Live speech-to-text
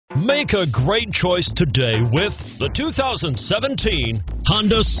Make a great choice today with the 2017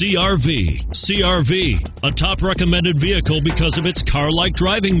 Honda CR-V. CR-V, a top recommended vehicle because of its car-like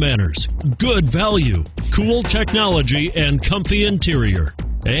driving manners, good value, cool technology, and comfy interior.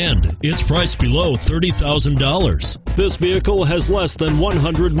 And it's priced below $30,000. This vehicle has less than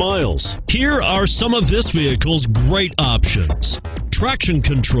 100 miles. Here are some of this vehicle's great options: traction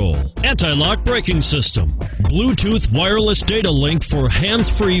control, anti-lock braking system, Bluetooth wireless data link for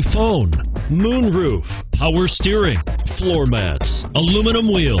hands-free phone, moonroof, power steering, floor mats, aluminum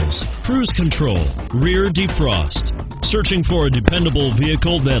wheels, cruise control, rear defrost. Searching for a dependable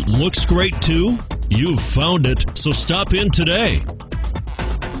vehicle that looks great too? You've found it, so stop in today.